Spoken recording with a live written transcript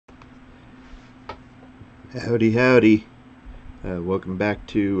Howdy, howdy. Welcome back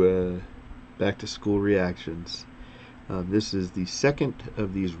to school reactions. This is the second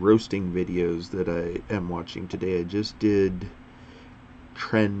of these roasting videos that I am watching today. I just did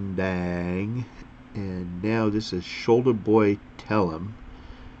Trendang, and now this is Shoulder Boy Tell 'Em.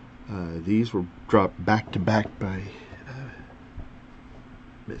 These were dropped back to back by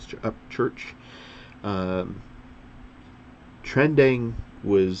Mr. UPCHURCH. Trendang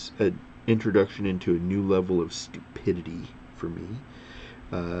was an introduction into a new level of stupidity for me.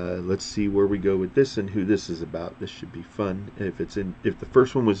 Let's see where we go with this and who this is about. This should be fun. If the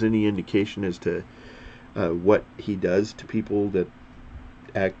first one was any indication as to what he does to people that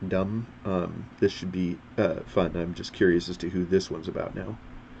act dumb, this should be fun. I'm just curious as to who this one's about now.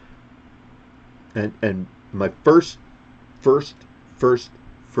 And my first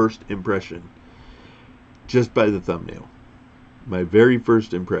impression, just by the thumbnail, my very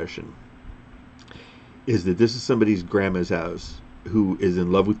first impression is that this is somebody's grandma's house who is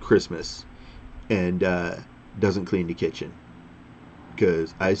in love with Christmas and doesn't clean the kitchen,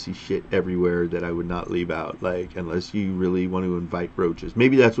 because I see shit everywhere that I would not leave out, like, unless you really want to invite roaches.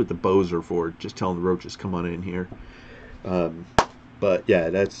 Maybe that's what the bows are for, just telling the roaches, come on in here. But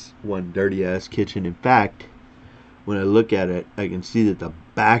yeah, that's one dirty ass kitchen. In fact, when I look at it, I can see that the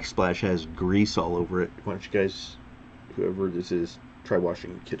backsplash has grease all over it. Why don't you guys, whoever this is, try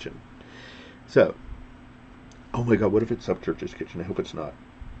washing the kitchen. So, oh my god, what if it's UPCHURCH's kitchen? I hope it's not.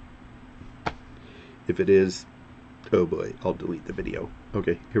 If it is, oh boy, I'll delete the video.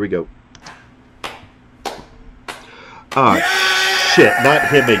 Okay, here we go. Ah, shit, not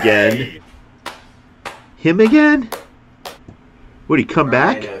him again. Him again? Would he come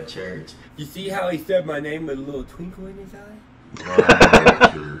back? Church. You see how he said my name with a little twinkle in his eye?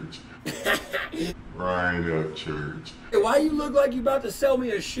 Right up, church. Hey, why you look like you about to sell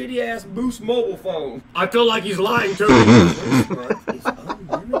me a shitty ass Boost mobile phone? I feel like he's lying to me. It's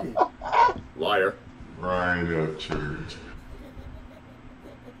unlimited. Liar. Right up, church.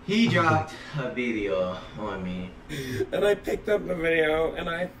 He dropped a video on me. And I picked up the video, and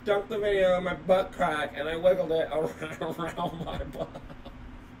I dunked the video in my butt crack, and I wiggled it around my butt.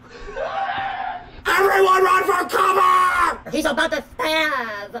 Everyone run for cover! He's about to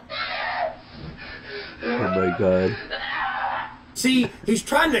stab! Oh my god. See, he's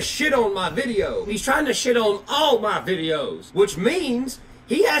trying to shit on my video. He's trying to shit on all my videos, which means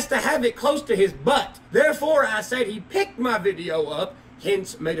he has to have it close to his butt. Therefore, I said he picked my video up,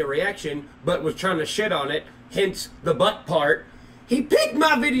 hence made a reaction, but was trying to shit on it, hence the butt part. He picked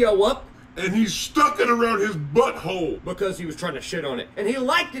my video up, And he stuck it around his butthole. because he was trying to shit on it. And he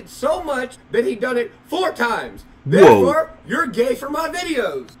liked it so much that he done it 4 times. Whoa. Therefore, you're gay for my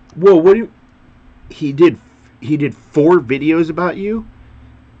videos. Whoa, what do you... He did 4 videos about you?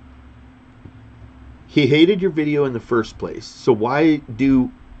 He hated your video in the first place, so why do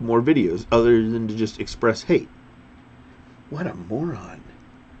more videos other than to just express hate? What a moron.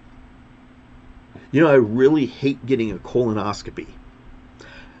 You know, I really hate getting a colonoscopy.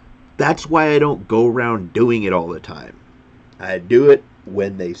 That's why I don't go around doing it all the time. I do it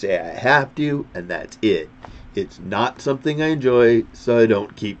when they say I have to, and that's it. It's not something I enjoy, so I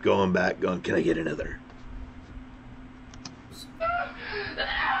don't keep going back going, can I get another?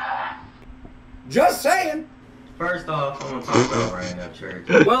 Just saying. First off, I want to talk about Ryan Up Church.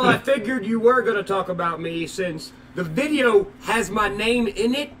 Well, I figured you were going to talk about me since the video has my name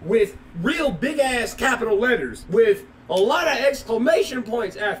in it with real big-ass capital letters with a lot of exclamation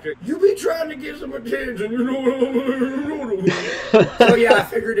points after. You be trying to get some attention, you know. So yeah, I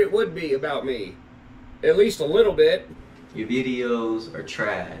figured it would be about me. At least a little bit. Your videos are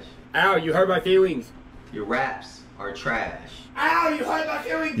trash. Ow, you hurt my feelings. Your raps are trash. Ow, you hurt my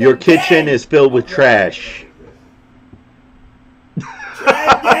feelings. Your kitchen is filled with trash.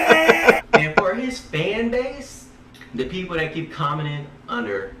 And for his fan base, the people that keep commenting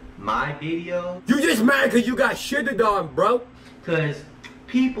under my video, You just mad because you got shitted on, bro. because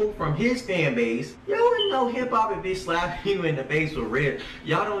people from his fan base, y'all wouldn't know hip hop if they slap you in the face with red.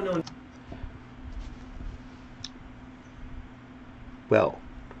 Y'all don't know. Well,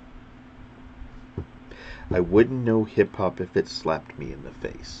 I wouldn't know hip-hop if it slapped me in the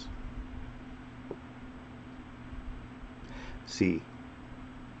face. See,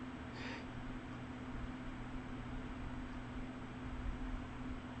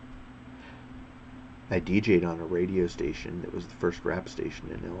 I DJ'd on a radio station that was the first rap station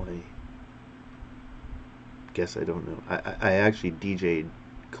in LA. Guess I don't know. I actually DJ'd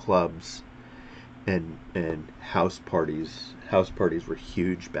clubs and house parties. House parties were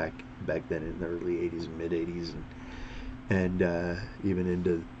huge back then in the early 80s and mid 80s, and even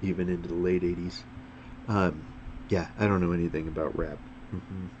into the late 80s. Yeah, I don't know anything about rap.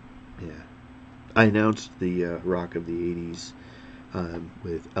 Yeah. I announced the rock of the 80s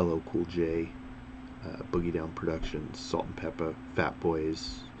with LL Cool J, Boogie Down Productions, Salt and Pepper, Fat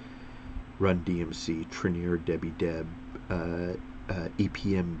Boys, Run DMC, Trinier, Debbie Deb,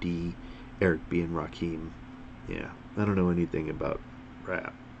 EPMD, Eric B. and Rakim. Yeah, I don't know anything about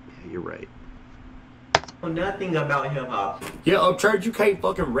rap. Yeah, you're right. Nothing about hip hop. Yeah, Upchurch, you can't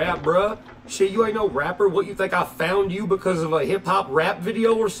fucking rap, bruh. Shit, you ain't no rapper. What, you think I found you because of a hip-hop rap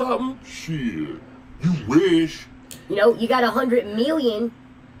video or something? Shit, you wish. You know, you got 100 million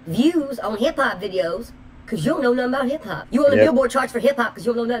views on hip-hop videos because you don't know nothing about hip-hop. You on the Billboard charts for hip-hop because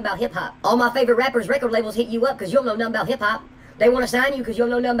you don't know nothing about hip-hop. All my favorite rappers' record labels hit you up because you don't know nothing about hip-hop. They want to sign you because you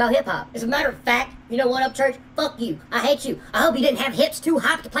don't know nothing about hip-hop. As a matter of fact, you know what, Upchurch? Fuck you. I hate you. I hope you didn't have hips too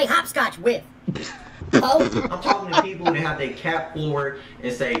hot to play hopscotch with. Oh. I'm talking to people that have their cap forward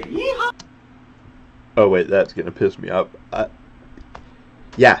and say, yeehaw. Oh, wait, that's going to piss me off.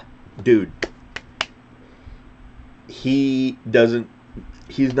 Yeah, dude. He's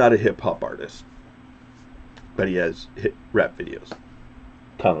not a hip-hop artist. But he has rap videos.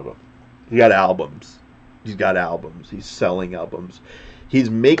 Ton of them. He's got albums. He's selling albums. He's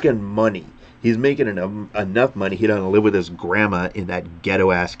making money. He's making enough money. He doesn't live with his grandma in that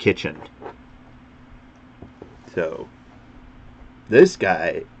ghetto-ass kitchen. So, this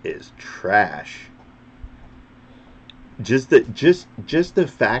guy is trash. Just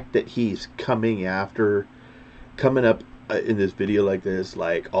the fact that he's coming up in this video like this,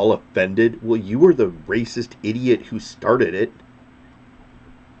 like all offended. Well, you were the racist idiot who started it.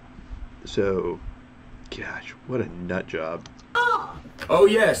 So, gosh, what a nut job. Oh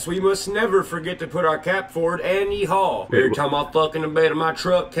yes, we must never forget to put our cap forward and yeehaw. Every time I fucking the bed of my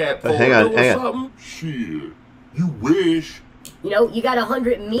truck cap forward hang on. something. Shit, you wish. You know, you got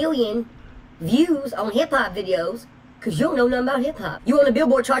 100 million views on hip-hop videos because you don't know nothing about hip-hop. You on the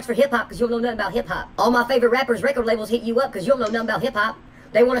Billboard charts for hip-hop because you don't know nothing about hip-hop. All my favorite rappers' record labels hit you up because you don't know nothing about hip-hop.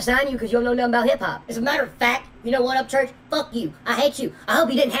 They want to sign you because you don't know nothing about hip-hop. As a matter of fact, you know what, Upchurch? Fuck you. I hate you. I hope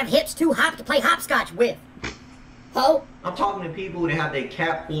you didn't have hips too hot to play hopscotch with. Ho? I'm talking to people that have their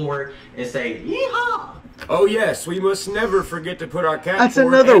cap forward and say, yeehaw. Oh yes, we must never forget to put our cap That's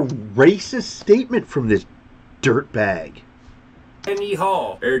forward another racist statement from this dirtbag. and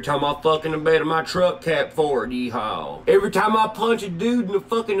yeehaw. Every time I fucking the bed of my truck cap forward, yeehaw. Every time I punch a dude in the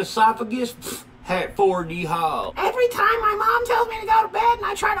fucking esophagus, hat forward, yeehaw. Every time my mom tells me to go to bed and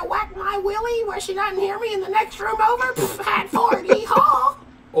I try to whack my willy where she doesn't hear me in the next room over, hat forward, yeehaw.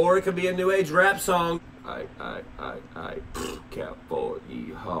 Or it could be a new age rap song. I, cap forward,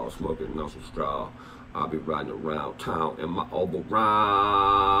 yeehaw, smoking no some straw. I'll be riding around town in my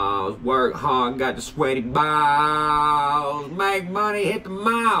overalls. Work hard, got the sweaty balls. Make money, hit the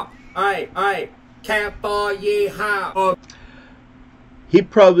mouth. Aye, cap forward, yeehaw. He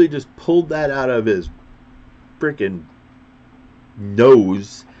probably just pulled that out of his freaking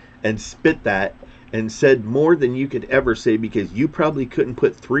nose and spit that and said more than you could ever say because you probably couldn't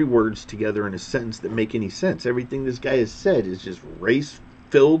put 3 words together in a sentence that make any sense. Everything this guy has said is just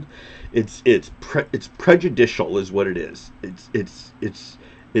race-filled. It's prejudicial is what it is. It's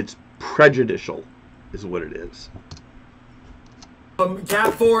prejudicial is what it is.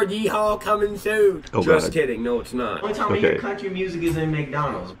 Cap forward, yeehaw, coming soon. Oh, Just God. kidding, no it's not. Only time I hear country music is in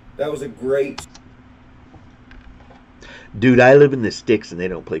McDonald's. That was a great... Dude, I live in the sticks and they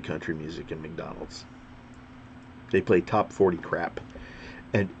don't play country music in McDonald's. They play top 40 crap.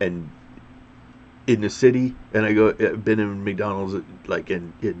 And in the city, and I've been in McDonald's like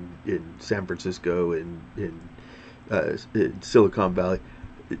in San Francisco and in Silicon Valley.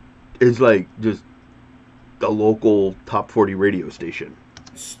 It's like just a local top 40 radio station.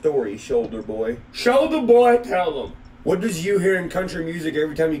 Story, Shoulder Boy. Shoulder Boy, tell them. What does you hearing country music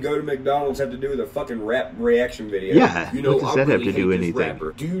every time you go to McDonald's have to do with a fucking rap reaction video? Yeah, you know, what does that have to do hate anything? this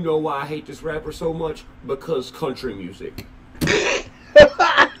rapper. Do you know why I hate this rapper so much? Because country music.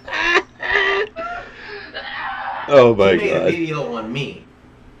 Oh my He made a God. video on me.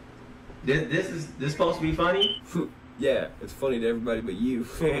 This supposed to be funny? Yeah, it's funny to everybody but you.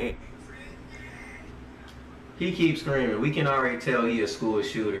 He keeps screaming. We can already tell he a school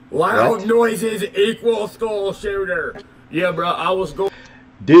shooter. Loud What? noises equal school shooter. Yeah, bro, I was going...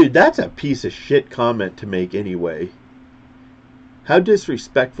 Dude, that's a piece of shit comment to make anyway. How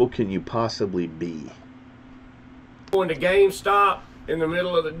disrespectful can you possibly be? Going to GameStop in the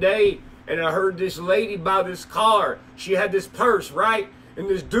middle of the day, and I heard this lady buy this car. She had this purse, right? And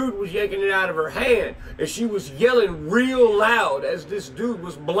this dude was yanking it out of her hand, and she was yelling real loud as this dude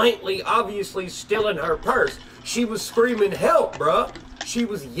was blatantly, obviously stealing her purse. She was screaming, help, bruh. She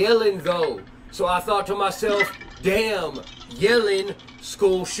was yelling, though. So I thought to myself, damn, yelling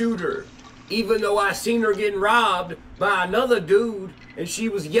school shooter. Even though I seen her getting robbed by another dude and she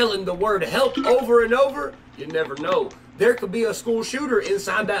was yelling the word help over and over, you never know. There could be a school shooter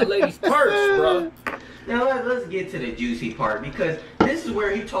inside that lady's purse, bruh. Now let's get to the juicy part, because this is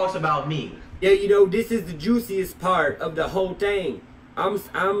where he talks about me. Yeah, you know, this is the juiciest part of the whole thing.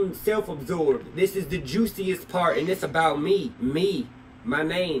 I'm self-absorbed. This is the juiciest part, and it's about me. Me. My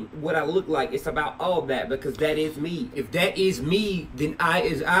name. What I look like. It's about all that, because that is me. If that is me, then I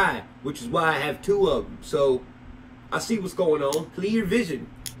is I. Which is why I have two of them. So, I see what's going on. Clear vision.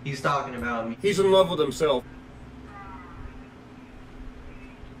 He's talking about me. He's in love with himself.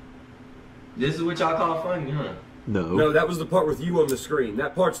 This is what y'all call funny, huh? No, that was the part with you on the screen.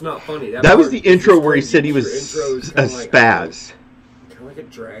 That part's not funny. That was the intro where he said he was a spaz. Kind of like a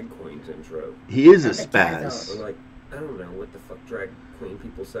drag queen's intro. He is a spaz. Or like, I don't know what the fuck drag queen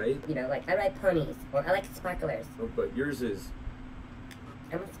people say. You know, like, I ride ponies, or I like sparklers. Oh, but yours is...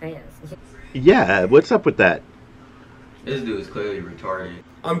 I'm a spaz. Yeah, what's up with that? This dude is clearly retarded.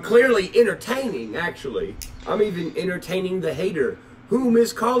 I'm clearly entertaining, actually. I'm even entertaining the hater, whom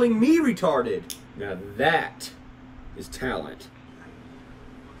is calling me retarded. Now that is talent.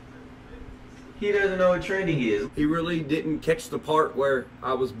 He doesn't know what trending is. He really didn't catch the part where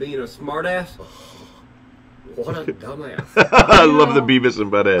I was being a smartass. What a dumbass. I love the Beavis and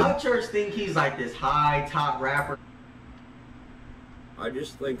Butthead. UPCHURCH think he's like this high top rapper. I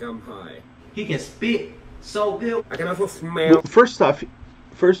just think I'm high. He can spit so good. I can also smell. Well, first off,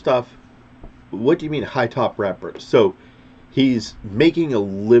 what do you mean high top rapper? So, he's making a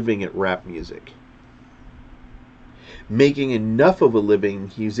living at rap music. Making enough of a living,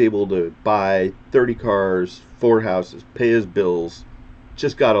 he's able to buy 30 cars, 4 houses, pay his bills,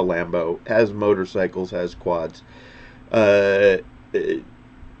 just got a Lambo, has motorcycles, has quads.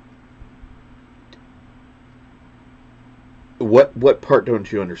 What part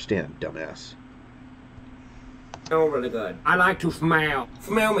don't you understand, dumbass? Smell really good. I like to smell.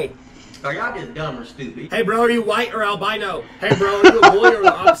 Smell me. Are y'all just dumb or stupid? Hey bro, are you white or albino? Hey bro, are you a boy or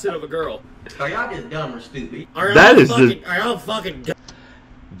the opposite of a girl? Are y'all just dumb or stupid? Are That y'all is fucking, are y'all fucking dumb?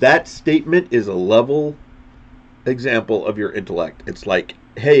 That statement is a level example of your intellect. It's like,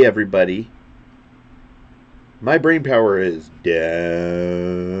 hey everybody, my brain power is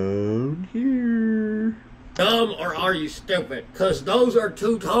down here. Dumb or are you stupid? Because those are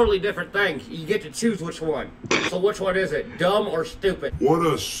two totally different things. You get to choose which one. So which one is it? Dumb or stupid? What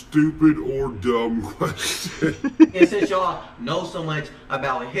a stupid or dumb question. And since y'all know so much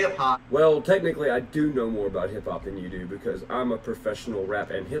about hip-hop, Well, technically I do know more about hip-hop than you do because I'm a professional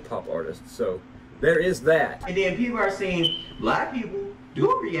rap and hip-hop artist. So there is that. and then people are saying black people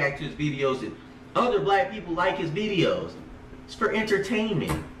do react to his videos and other black people like his videos. It's for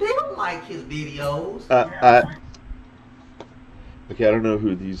entertainment. They don't like his videos. Okay, I don't know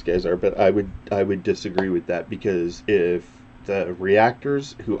who these guys are, but I would disagree with that, because if the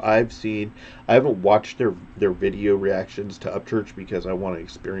reactors who I've seen, I haven't watched their video reactions to UPCHURCH because I want to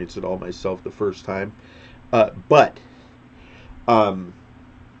experience it all myself the first time. But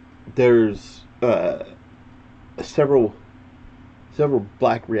there's several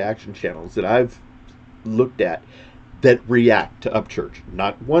black reaction channels that I've looked at that react to UPCHURCH.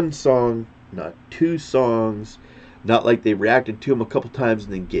 Not one song, not 2 songs, not like they reacted to him a couple times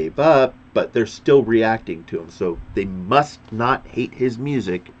and then gave up, but they're still reacting to him. So they must not hate his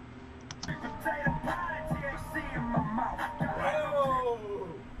music.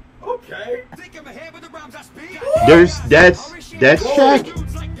 Okay. That's Shaq.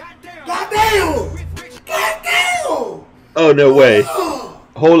 Goddamn! Goddamn! Oh no way!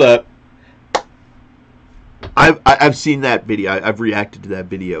 Hold up. I've seen that video. I've reacted to that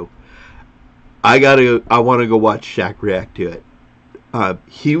video. I want to go watch Shaq react to it.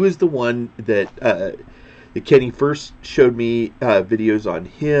 He was the one that Kenny first showed me videos on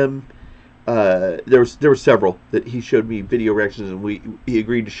him. There were several that he showed me video reactions, and he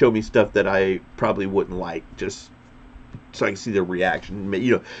agreed to show me stuff that I probably wouldn't like, just so I can see the reaction. Maybe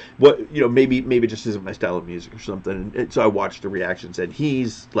it just isn't my style of music or something. And so I watched the reactions, and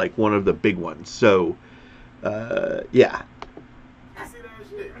he's like one of the big ones. So yeah. See that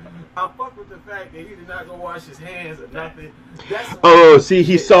shit? I fuck with the fact that he did not go wash his hands or nothing. Oh, see,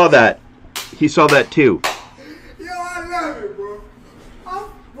 he saw that. He saw that too. Yo, I love it, bro.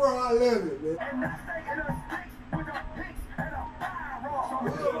 Bro, I love it, man.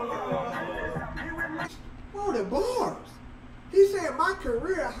 Bro, the bars. He said my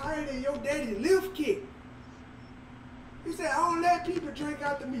career higher than your daddy's lift kit. He said, I don't let people drink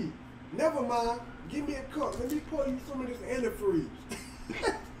after me. Never mind. Give me a cup. Let me pour you some of this antifreeze.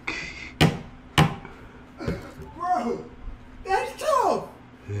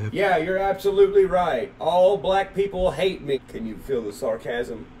 Yeah, you're absolutely right. All black people hate me. Can you feel the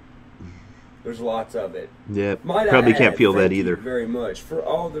sarcasm? There's lots of it. Yeah, Might probably I can't add, feel that thank you either. very much for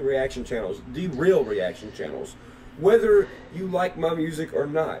all the reaction channels, the real reaction channels. Whether you like my music or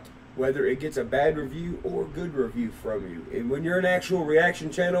not, whether it gets a bad review or a good review from you. And when you're an actual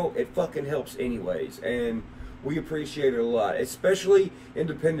reaction channel, it fucking helps anyways. And we appreciate it a lot, especially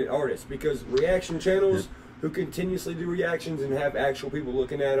independent artists, because reaction channels who continuously do reactions and have actual people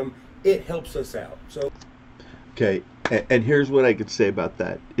looking at them, it helps us out. So, Okay, and here's what I could say about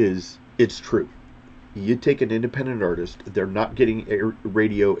that is it's true. You take an independent artist, they're not getting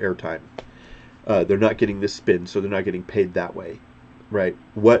radio airtime. They're not getting this spin, so they're not getting paid that way, right?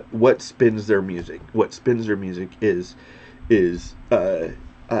 What spins their music? What spins their music is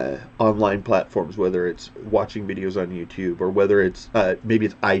online platforms, whether it's watching videos on YouTube, or whether it's maybe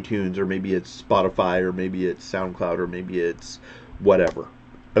it's iTunes, or maybe it's Spotify, or maybe it's SoundCloud, or maybe it's whatever.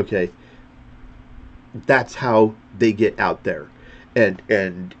 Okay, that's how they get out there, and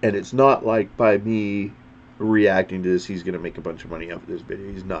it's not like by me reacting to this, he's going to make a bunch of money off of this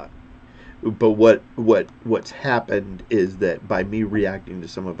video. He's not. But what's happened is that by me reacting to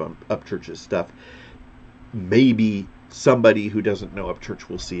some of UPCHURCH's stuff, maybe somebody who doesn't know UPCHURCH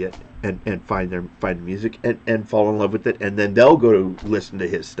will see it and find the music and fall in love with it, and then they'll go to listen to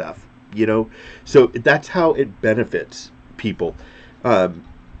his stuff, you know. So that's how it benefits people. But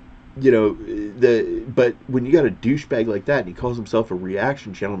when you got a douchebag like that and he calls himself a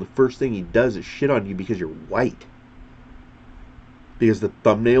reaction channel, the first thing he does is shit on you because you're white. Because the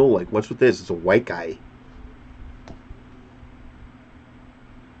thumbnail, like, what's with this? It's a white guy.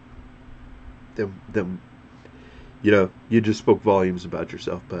 Then, you just spoke volumes about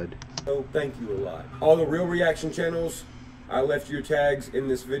yourself, bud. oh, thank you a lot. All the real reaction channels, I left your tags in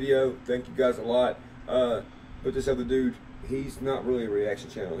this video. Thank you guys a lot. But this other dude, he's not really a reaction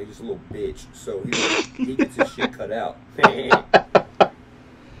channel. He's just a little bitch. So he gets his shit cut out.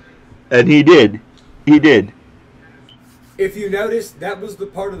 And he did. He did. If you notice, that was the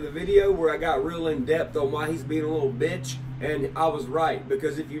part of the video where I got real in depth on why he's being a little bitch, and I was right,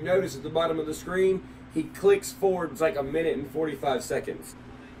 because if you notice at the bottom of the screen, he clicks forward, it's like 1 minute and 45 seconds.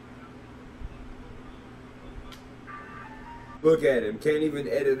 Look at him, can't even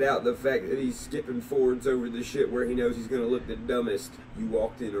edit out the fact that he's skipping forwards over the shit where he knows he's gonna look the dumbest. You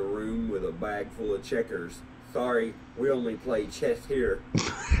walked in a room with a bag full of checkers. Sorry, we only play chess here.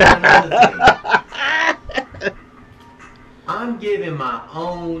 I'm giving my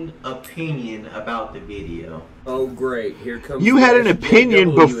own opinion about the video. Oh great, here comes... You had an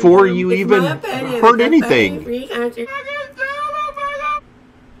opinion before you even heard anything. Who's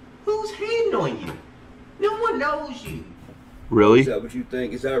hating on you? No one knows you. Really? Is that what you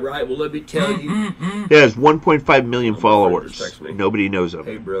think? Is that right? Well, let me tell you. He has 1.5 million followers. Nobody knows him.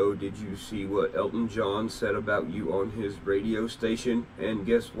 Hey, bro, did you see what Elton John said about you on his radio station? And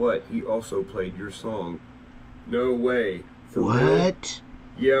guess what? He also played your song. No way. For real? What?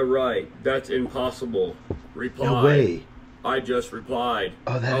 Yeah, right. That's impossible. Reply. No way. I just replied.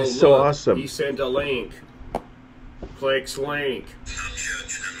 Oh, that is so awesome. He sent a link. Clicks link.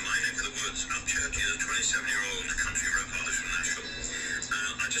 UPCHURCH and my neck of the woods. UPCHURCH is a 27-year-old country rap artist from Nashville.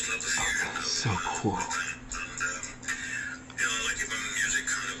 I just love the fusion of So cool. that. And, I like it when music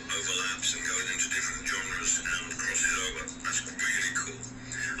kind of overlaps and goes into different genres and crosses over. That's really cool.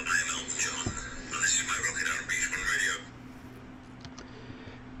 I am Elton John, and this is my Rocket Out Beach One Radio.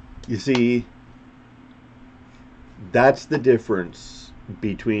 You see, that's the difference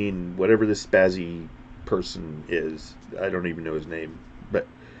between whatever this spazzy person is. I don't even know his name, but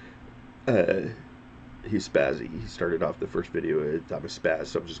he's spazzy. He started off the first video, I'm a spaz,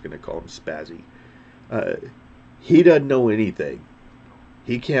 so I'm just going to call him Spazzy. He doesn't know anything.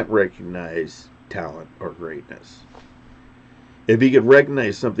 He can't recognize talent or greatness. If he could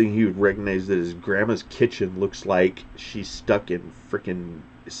recognize something, he would recognize that his grandma's kitchen looks like she's stuck in frickin'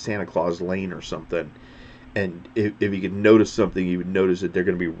 Santa Claus Lane or something. And if he could notice something, he would notice that there are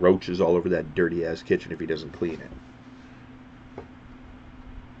going to be roaches all over that dirty-ass kitchen if he doesn't clean it.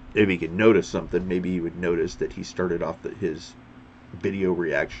 If he could notice something, maybe he would notice that he started off his video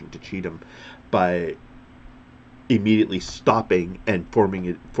reaction to cheat him by immediately stopping and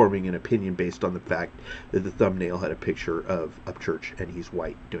forming an opinion based on the fact that the thumbnail had a picture of UPCHURCH and he's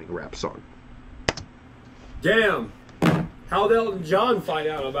white doing a rap song. Damn. How'd Elton John find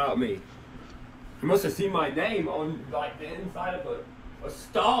out about me? He must have seen my name on, like, the inside of a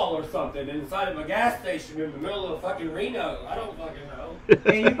stall or something, inside of a gas station in the middle of fucking Reno. I don't fucking know.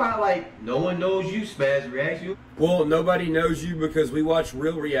 And you probably like, no one knows you, Spaz Reaction. Well, nobody knows you because we watch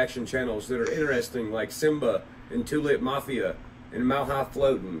real reaction channels that are interesting, like Simba and Tulip Mafia. and Mount High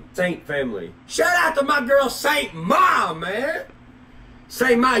Floating. Saint family. Shout out to my girl Saint Ma, man.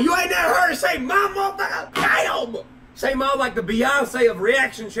 Saint Ma. You ain't never heard of Saint Ma, motherfucker? Damn! Saint Ma like the Beyonce of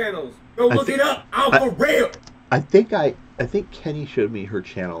reaction channels. Go look it up. I'm for real. I think Kenny showed me her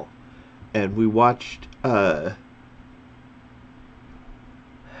channel, and we watched. Can't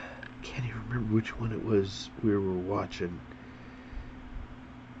even remember which one it was we were watching.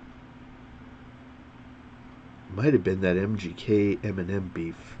 Might have been that MGK Eminem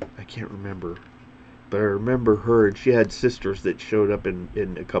beef. I can't remember, but I remember her, and she had sisters that showed up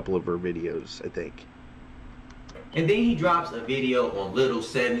in a couple of her videos, I think. And then he drops a video on little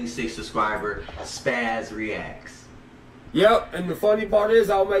 76 subscriber Spaz Reacts. Yep, and the funny part is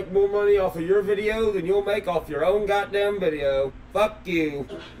I'll make more money off of your video than you'll make off your own goddamn video. Fuck you.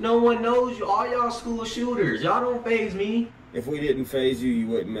 No one knows you. All y'all school shooters. Y'all don't faze me. If we didn't faze you, you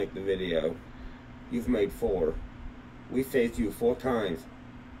wouldn't make the video. You've made 4. We phased you 4 times.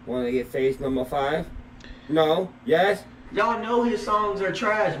 Want to get phased number 5? No? Yes? Y'all know his songs are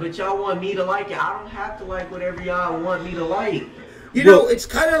trash, but y'all want me to like it. I don't have to like whatever y'all want me to like. You know, it's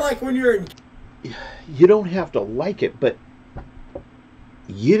kind of like when you're in... You don't have to like it, but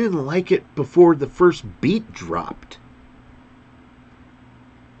you didn't like it before the first beat dropped.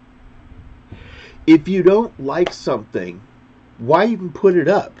 If you don't like something, why even put it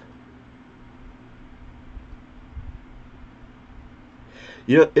up?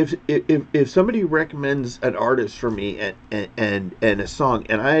 You know, if somebody recommends an artist for me and a song,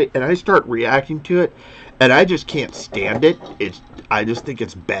 and I start reacting to it, and I just can't stand it, I just think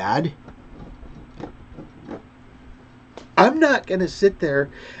it's bad. I'm not gonna sit there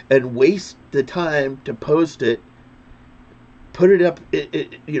and waste the time to post it, put it up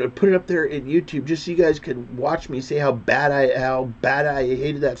there in YouTube just so you guys can watch me say how bad I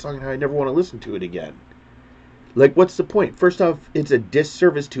hated that song and how I never want to listen to it again. Like, what's the point? First off, it's a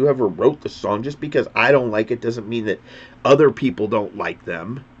disservice to whoever wrote the song. Just because I don't like it doesn't mean that other people don't like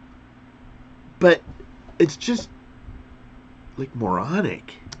them. But it's just, like,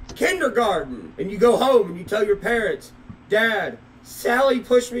 moronic. Kindergarten, and you go home and you tell your parents, Dad, Sally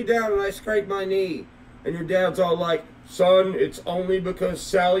pushed me down and I scraped my knee. And your dad's all like, son, it's only because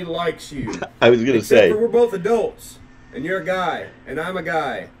Sally likes you. I was going to say. Except for we're both adults, and you're a guy, and I'm a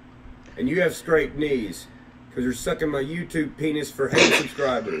guy, and you have scraped knees. Because you're sucking my YouTube penis for hate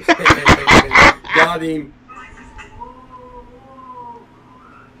subscribers. Got him.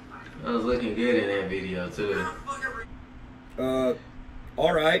 I was looking good in that video, too. Alright.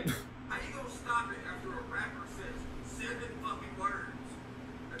 How you gonna stop it after a rapper says 7 fucking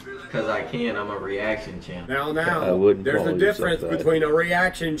words? Because I can. I'm a reaction channel. Now, I wouldn't there's call a yourself difference that. between a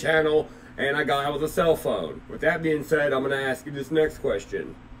reaction channel and a guy with a cell phone. With that being said, I'm going to ask you this next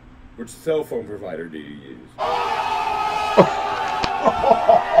question. Which cell phone provider do you use?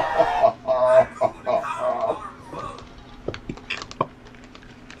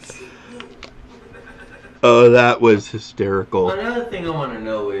 Oh, that was hysterical. Another thing I want to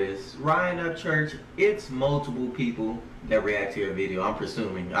know is, Ryan UPCHURCH, it's multiple people that react to your video. I'm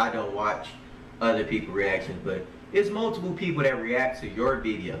presuming. I don't watch other people's reactions, but it's multiple people that react to your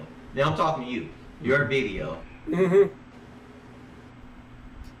video. Now I'm talking to you. Your video. Mm-hmm.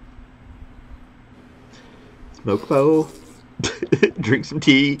 Smoke a bowl. Drink some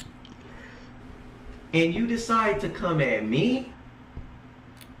tea. And you decide to come at me?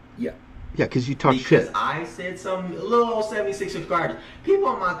 Yeah. Yeah, because you talk Because shit. I said something, a little old 76 subscribers.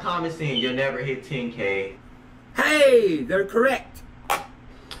 People in my comments saying you'll never hit 10K. Hey, they're correct.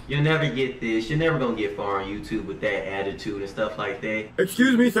 You'll never get this. You're never going to get far on YouTube with that attitude and stuff like that.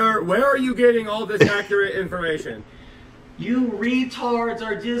 Excuse me, sir. Where are you getting all this accurate information? You retards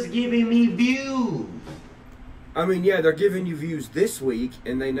are just giving me views. I mean, yeah, they're giving you views this week,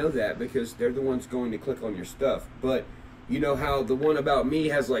 and they know that because they're the ones going to click on your stuff. But you know how the one about me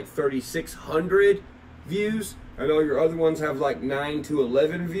has like 3,600 views, and all your other ones have like 9 to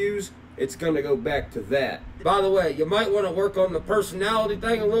 11 views? It's going to go back to that. By the way, you might want to work on the personality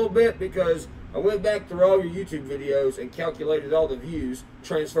thing a little bit because I went back through all your YouTube videos and calculated all the views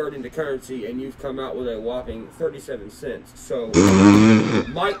transferred into currency, and you've come out with a whopping 37 cents. So,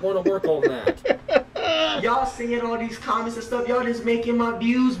 might want to work on that. Y'all seeing all these comments and stuff, y'all just making my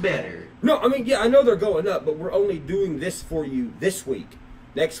views better. No, I mean, yeah, I know they're going up, but we're only doing this for you this week.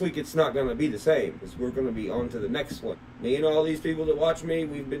 Next week, it's not going to be the same, because we're going to be on to the next one. Me and all these people that watch me,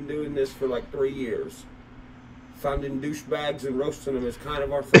 we've been doing this for like 3 years. Finding douchebags and roasting them is kind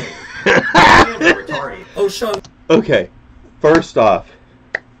of our thing. Retarded. Oh, Sean. Okay, first off,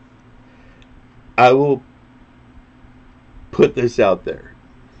 I will put this out there.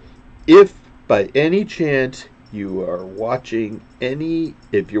 If by any chance you are watching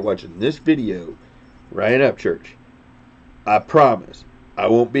if you're watching this video, Ryan Upchurch, I promise I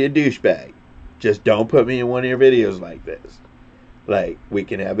won't be a douchebag. Just don't put me in one of your videos like this. Like, we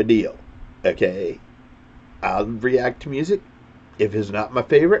can have a deal. Okay? I'll react to music. If it's not my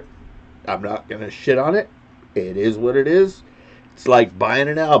favorite, I'm not going to shit on it. It is what it is. It's like buying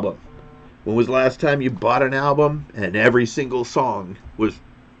an album. When was the last time you bought an album and every single song was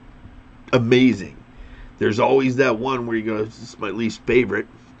amazing? There's always that one where you go, this is my least favorite.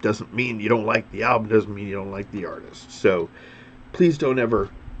 Doesn't mean you don't like the album. Doesn't mean you don't like the artist. So please don't ever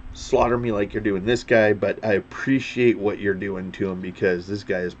slaughter me like you're doing this guy, but I appreciate what you're doing to him because this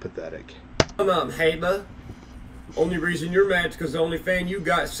guy is pathetic. Heba. Only reason you're mad is because the only fan you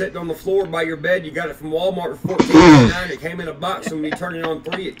got sitting on the floor by your bed, you got it from Walmart for $14.99. It came in a box, and when you turn it on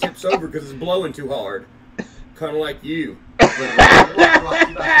 3, it tips over because it's blowing too hard. Kind of like you. You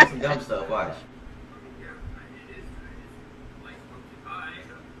got some dumb stuff, watch.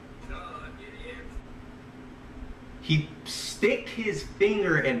 He sticked his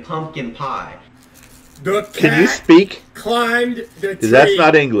finger in pumpkin pie. The cat Can you speak? climbed the tree. Because that's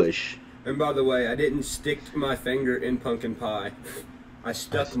not English. And by the way, I didn't stick my finger in pumpkin pie. I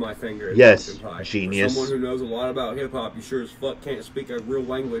stuck my finger in Yes, pumpkin pie. genius. For someone who knows a lot about hip-hop, you sure as fuck can't speak a real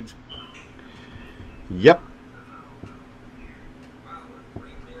language. Yep.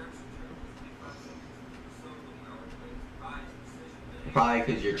 Probably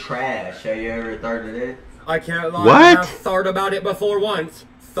because you're trash. Have you ever thought of that? I can't lie. What? I've thought about it before once.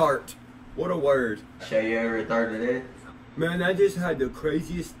 Thart. What a word. Have you ever thought of that? Man, I just had the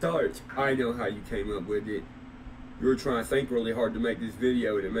craziest start. I know how you came up with it. You were trying to think really hard to make this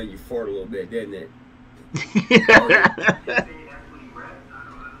video and it made you fart a little bit, didn't it?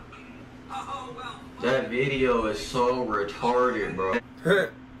 That video is so retarded, bro.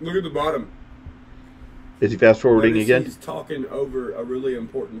 Look at the bottom. Is he fast forwarding Notice again? He's talking over a really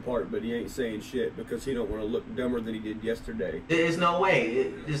important part, but he ain't saying shit because he don't want to look dumber than he did yesterday. There's no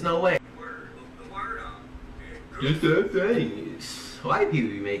way. There's no way. Just that thing. White people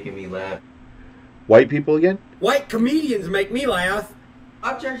be making me laugh. White people again? White comedians make me laugh.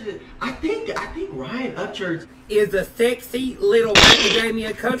 Upchurch, I think Ryan Upchurch Is a sexy little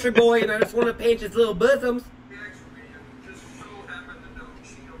macadamia country boy, and I just want to pinch his little bosoms.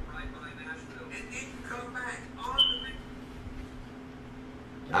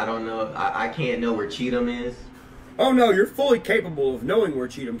 I don't know. I can't know where Cheatham is. Oh no, you're fully capable of knowing where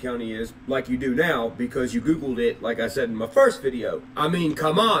Cheatham County is, like you do now, because you Googled it, like I said in my first video. I mean,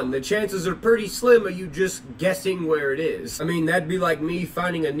 come on, the chances are pretty slim of you just guessing where it is. I mean, that'd be like me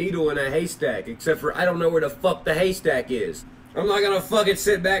finding a needle in a haystack, except for I don't know where the fuck the haystack is. I'm not gonna fucking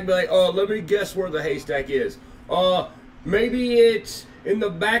sit back and be like, oh, let me guess where the haystack is. Maybe it's in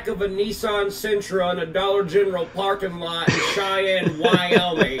the back of a Nissan Sentra in a Dollar General parking lot in Cheyenne,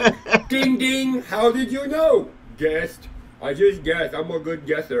 Wyoming. Ding ding, how did you know? Guessed. I just guessed. I'm a good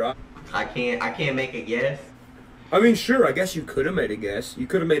guesser. I can't make a guess. I mean, sure, I guess you could have made a guess. You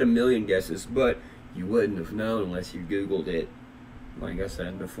could have made a million guesses, but you wouldn't have known unless you Googled it, like I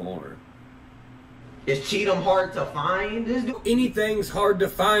said before. Is Cheatham hard to find? Anything's hard to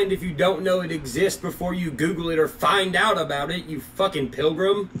find if you don't know it exists before you Google it or find out about it, you fucking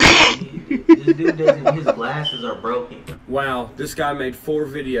pilgrim. This dude doesn't, his glasses are broken. Wow, this guy made 4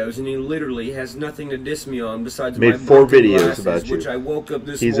 videos and he literally has nothing to diss me on besides Made my 4 broken videos glasses, about you. which I woke up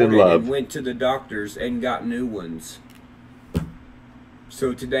this He's in morning love. and went to the doctors and got new ones.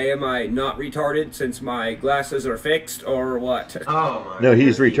 So today am I not retarded since my glasses are fixed or what? Oh my. No,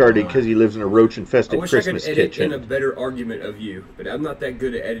 he's goodness, retarded because he lives in a I roach-infested wish Christmas I could edit kitchen. in a better argument of you, but I'm not that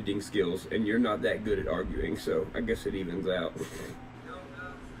good at editing skills, and you're not that good at arguing, so I guess it evens out.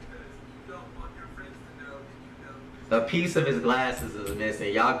 A piece of his glasses is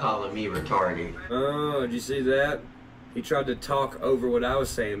missing. Y'all calling me retarded. Oh, did you see that? He tried to talk over what I was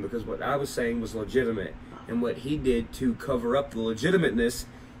saying because what I was saying was legitimate, and what he did to cover up the legitimateness,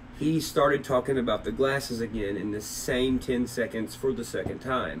 he started talking about the glasses again in the same 10 seconds for the second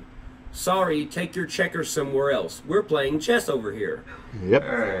time. Sorry, take your checkers somewhere else. We're playing chess over here. Yep.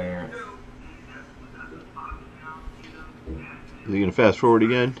 Alright. Is he going to fast forward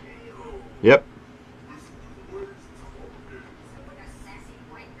again? Yep.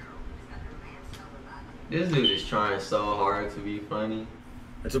 This dude is trying so hard to be funny.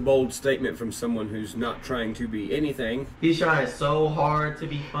 That's a bold statement from someone who's not trying to be anything. He's trying so hard to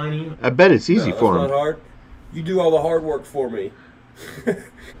be funny. I bet it's easy No, for that's him. not hard. You do all the hard work for me.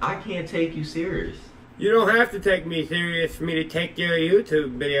 I can't take you serious. You don't have to take me serious for me to take your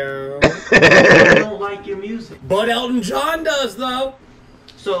YouTube video. I don't like your music. But Elton John does, though.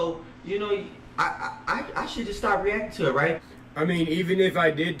 So, you know, I should just stop reacting to it, right? I mean, even if I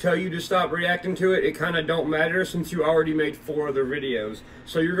did tell you to stop reacting to it, it kind of don't matter since you already made 4 other videos.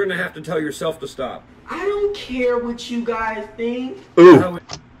 So you're going to have to tell yourself to stop. I don't care what you guys think. Ooh.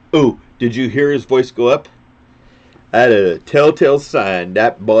 Ooh, did you hear his voice go up? I had a telltale sign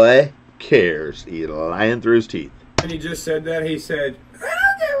that boy cares. He's lying through his teeth. And he just said that. He said, I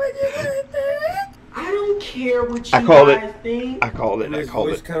don't care what you guys think. I don't care what you guys think. I called it. And I his called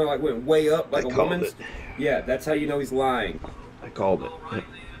voice it. kind of like went way up like I a called woman's. it. Yeah, that's how you know he's lying. I called it.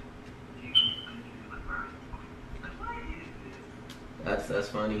 That's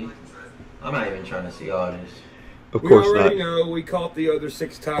funny. I'm not even trying to see all this. Of We course already not. know. We caught the other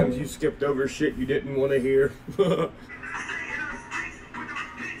 6 times you skipped over shit you didn't want to hear.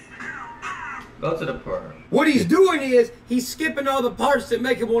 Go to the part. What he's doing is he's skipping all the parts that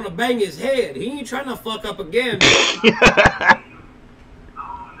make him want to bang his head. He ain't trying to fuck up again.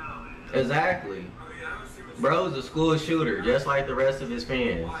 Exactly. Bro's a school shooter, just like the rest of his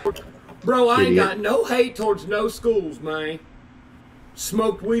fans. Bro, I ain't Idiot. got no hate towards no schools, man.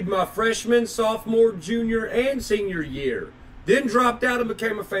 Smoked weed my freshman, sophomore, junior, and senior year. Then dropped out and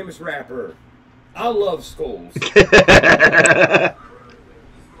became a famous rapper. I love schools.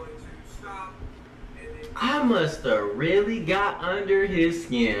 I must have really got under his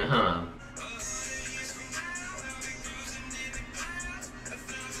skin, huh?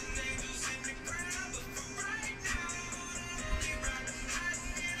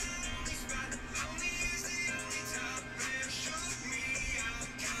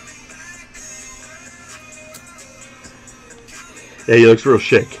 Yeah, he looks real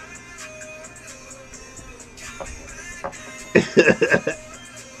sick.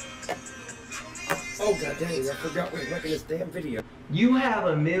 Oh, god dang it, I forgot we were making this damn video. You have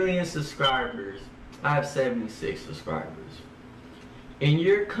 1 million subscribers. I have 76 subscribers. And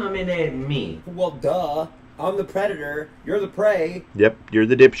you're coming at me. Well, duh. I'm the predator. You're the prey. Yep, you're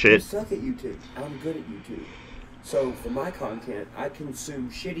the You dipshit. suck at YouTube. I'm good at YouTube. So, for my content, I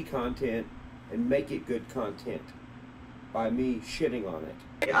consume shitty content and make it good content by me shitting on it.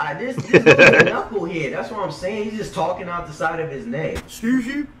 This is a knucklehead. That's what I'm saying. He's just talking out the side of his neck. Excuse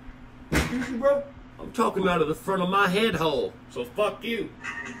you? Excuse you, bro? I'm talking out of the front of my head hole, so fuck you.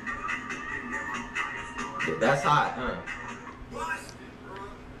 That's hot, huh?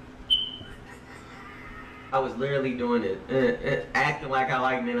 I was literally doing it, acting like I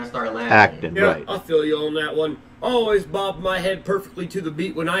liked it, and I started laughing. Acting, Yeah, right. I feel you on that one. I always bob my head perfectly to the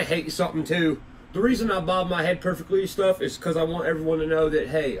beat when I hate something too. The reason I bob my head perfectly to stuff is because I want everyone to know that,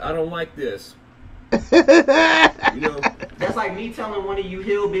 hey, I don't like this. You know? That's like me telling one of you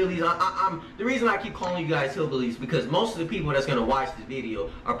hillbillies. I'm the reason I keep calling you guys hillbillies because most of the people that's gonna watch this video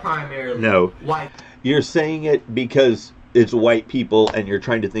are primarily white. You're saying it because it's white people and you're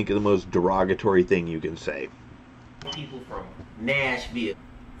trying to think of the most derogatory thing you can say. People from Nashville.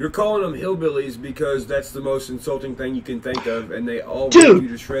 You're calling them hillbillies because that's the most insulting thing you can think of, and they all Dude! ripped you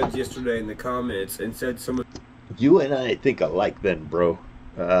to shreds yesterday in the comments and said some of You and I think alike then, bro.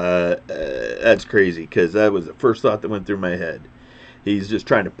 That's crazy because that was the first thought that went through my head. He's just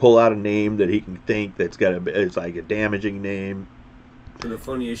trying to pull out a name that he can think that's got it's like a damaging name. the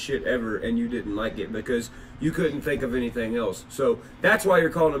funniest shit ever, and you didn't like it because you couldn't think of anything else. So that's why you're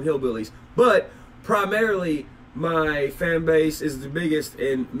calling them hillbillies. But primarily, my fan base is the biggest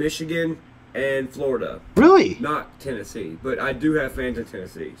in Michigan and Florida. Really? Not Tennessee, but I do have fans in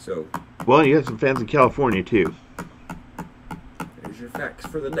Tennessee. So Well, you got some fans in California too. there's your facts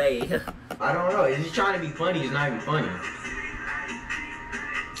for the day. I don't know. He's just trying to be funny. He's not even funny.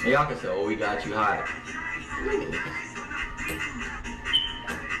 And y'all can say, "Oh, we got you hot."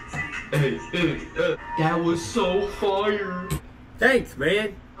 That was so fire. Thanks,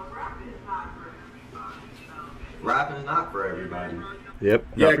 man. Rapping's not for everybody. Yep,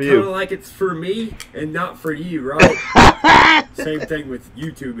 Yeah, not for kind of you. like it's for me and not for you, right? Same thing with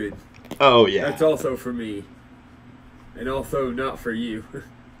YouTubing. Oh yeah. That's also for me. And also not for you.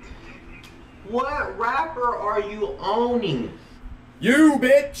 What rapper are you owning? You,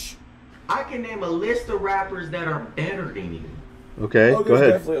 bitch! I can name a list of rappers that are better than you. Okay, Oh, go there's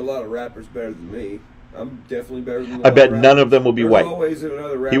ahead. definitely a lot of rappers better than me. I'm definitely better than a I lot bet of none rappers. of them will be There's white. always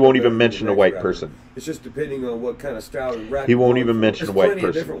another rapper He won't better even than mention the a next white rapper. person. It's just depending on what kind of style of rap. He won't you're even going mention for. a white There's plenty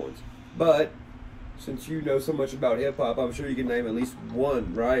of person. different ones. But since you know so much about hip hop, I'm sure you can name at least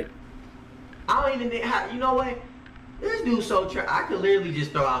one, right? I don't even think how. You know what? This dude's so I could literally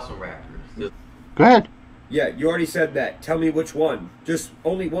just throw out some rappers. Go ahead. Yeah, you already said that. Tell me which one. Just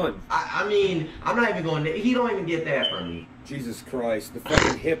only one. I mean, I'm not even going to. He don't even get that from me. Jesus Christ, the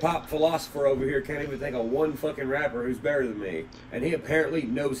fucking hip-hop philosopher over here can't even think of one fucking rapper who's better than me. And he apparently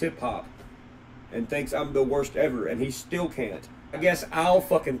knows hip-hop. and thinks I'm the worst ever, and he still can't. I guess I'll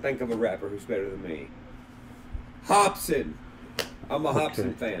fucking think of a rapper who's better than me. Hobson. I'm a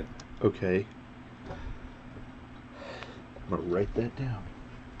Hobson fan. Okay. I'm going to write that down.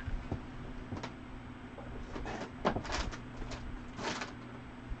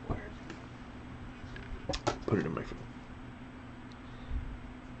 Put it in my phone.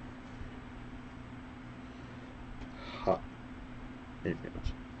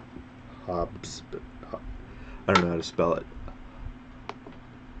 Hobbs. I don't know how to spell it.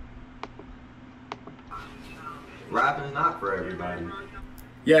 Rapping's not for everybody.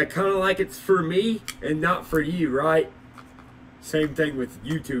 Yeah, kind of like it's for me and not for you, right? Same thing with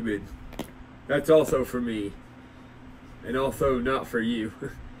YouTubing. That's also for me. And also not for you.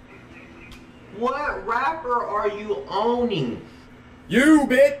 What rapper are you owning? You,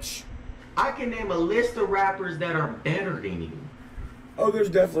 bitch! I can name a list of rappers that are better than you. Oh, there's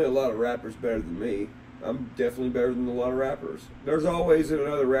definitely a lot of rappers better than me. I'm definitely better than a lot of rappers. There's always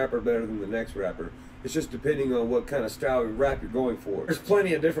another rapper better than the next rapper. It's just depending on what kind of style of rap you're going for. There's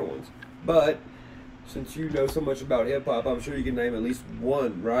plenty of different ones. But, since you know so much about hip-hop, I'm sure you can name at least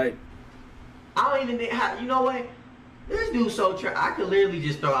one, right? I don't even you know what? This dude's so I could literally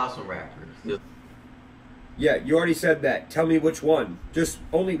just throw out some rappers. Yeah, you already said that. Tell me which one. Just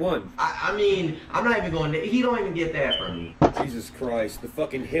only one. I mean, I'm not even going to, he don't even get that from me. Jesus Christ, the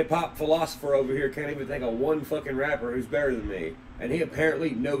fucking hip-hop philosopher over here can't even think of one fucking rapper who's better than me. And he apparently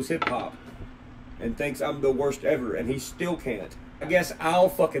knows hip-hop. And thinks I'm the worst ever, and he still can't. I guess I'll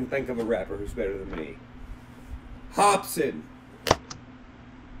fucking think of a rapper who's better than me. Hobson.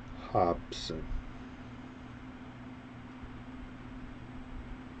 Hobson.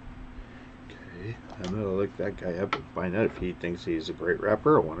 Okay, I'm gonna look that guy up and find out if he thinks he's a great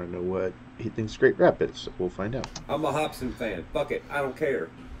rapper. I want to know what he thinks great rap is, so we'll find out. I'm a Hobson fan. Fuck it, I don't care.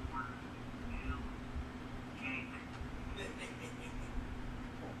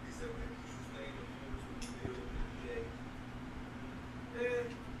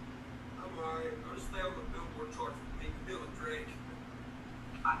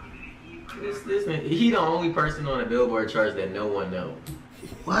 This man, he the only person on the Billboard charts that no one knows.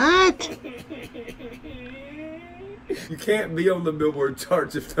 What? You can't be on the Billboard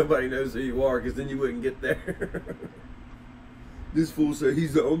charts if nobody knows who you are, because then you wouldn't get there. This fool said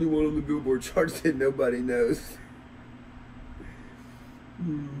he's the only one on the Billboard charts that nobody knows.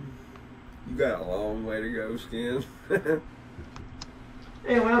 You got a long way to go, Skin.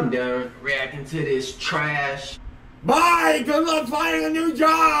 Anyway, I'm done reacting to this trash. Bye! Good luck finding a new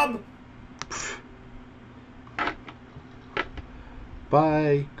job!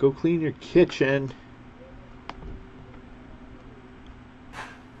 Bye. Go clean your kitchen.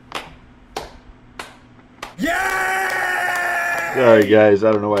 Yeah! Sorry, guys.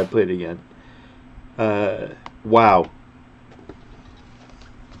 I don't know why I played it again. Wow.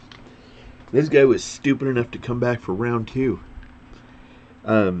 This guy was stupid enough to come back for round 2.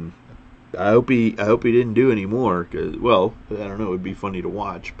 I hope he didn't do any more, cause, well, I don't know, it would be funny to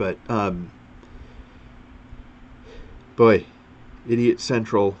watch, but boy, Idiot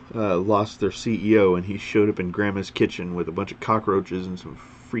Central lost their CEO, and he showed up in Grandma's kitchen with a bunch of cockroaches and some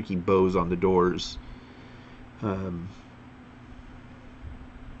freaky bows on the doors. You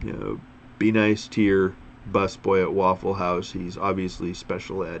know, be nice to your busboy at Waffle House. He's obviously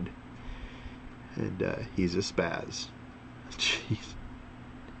special ed, and he's a spaz. Jeez.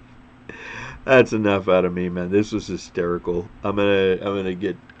 That's enough out of me, man. This was hysterical. I'm gonna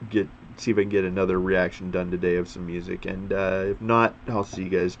get see if I can get another reaction done today of some music, and if not, I'll see you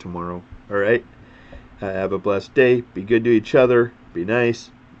guys tomorrow. All right. Have a blessed day. Be good to each other. Be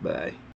nice. Bye.